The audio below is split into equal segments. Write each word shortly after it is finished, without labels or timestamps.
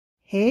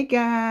Hey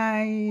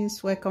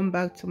guys, welcome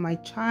back to my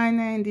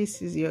channel. This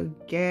is your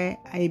girl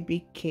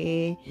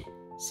IBK.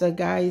 So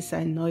guys,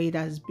 I know it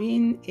has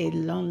been a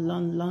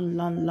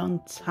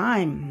long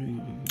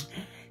time,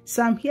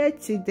 so I'm here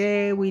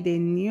today with a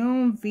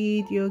new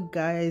video.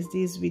 Guys,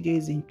 this video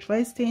is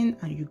interesting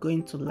and you're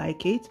going to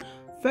like it.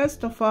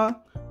 First of all,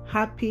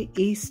 happy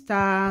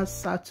Easter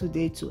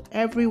Saturday to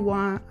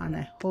everyone, and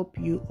I hope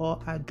you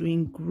all are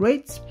doing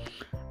great,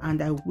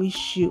 and I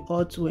wish you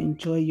all to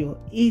enjoy your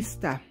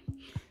Easter.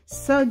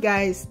 So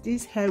guys,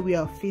 this hair we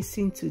are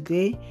fixing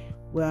today,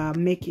 we are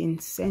making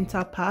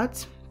center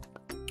part,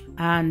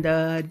 and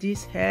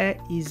this hair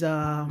is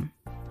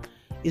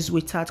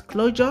without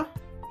closure.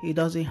 It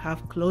doesn't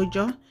have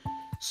closure,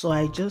 so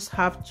I just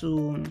have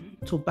to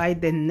buy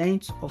the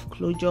length of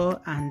closure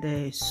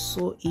and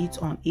sew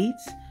it on it,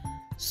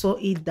 sew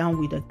it down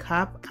with a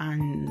cap,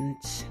 and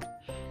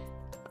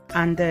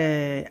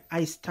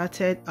I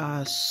started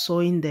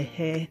sewing the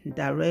hair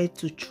direct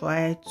to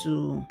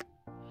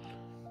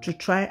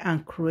try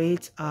and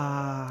create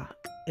a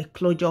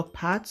closure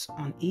part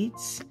on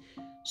it,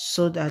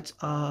 so that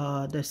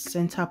the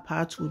center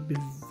part would be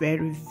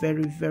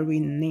very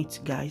neat,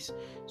 guys.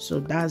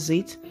 So that's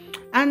it,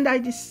 and I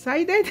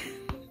decided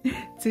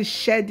to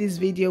share this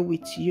video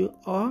with you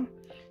all.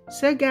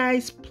 So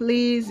guys,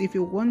 please, if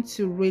you want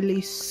to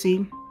really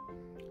see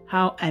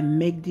how I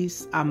make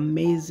this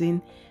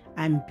amazing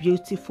and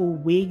beautiful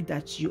wig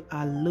that you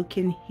are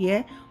looking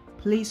here,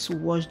 please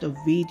watch the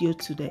video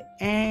to the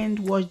end.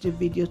 Watch the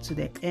video to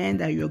the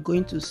end, and you're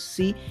going to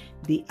see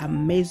the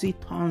amazing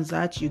turns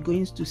out. You're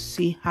going to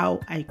see how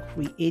I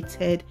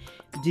created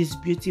this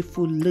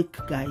beautiful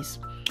look, guys.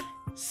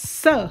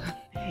 So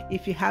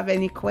if you have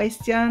any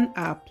question,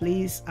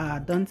 please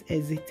don't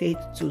hesitate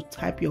to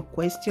type your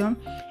question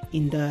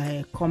in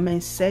the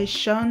comment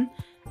section,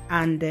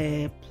 and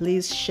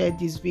please share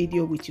this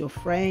video with your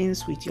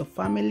friends, with your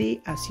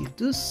family. As you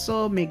do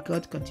so, may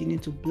God continue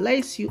to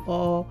bless you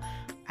all.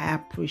 I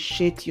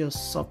appreciate your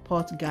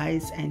support,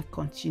 guys, and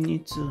continue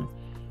to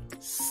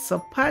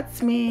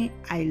support me.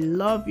 I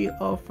love you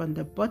all from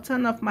the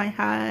bottom of my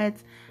heart,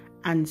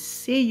 and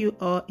see you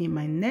all in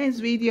my next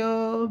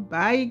video.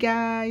 Bye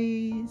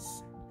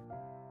guys.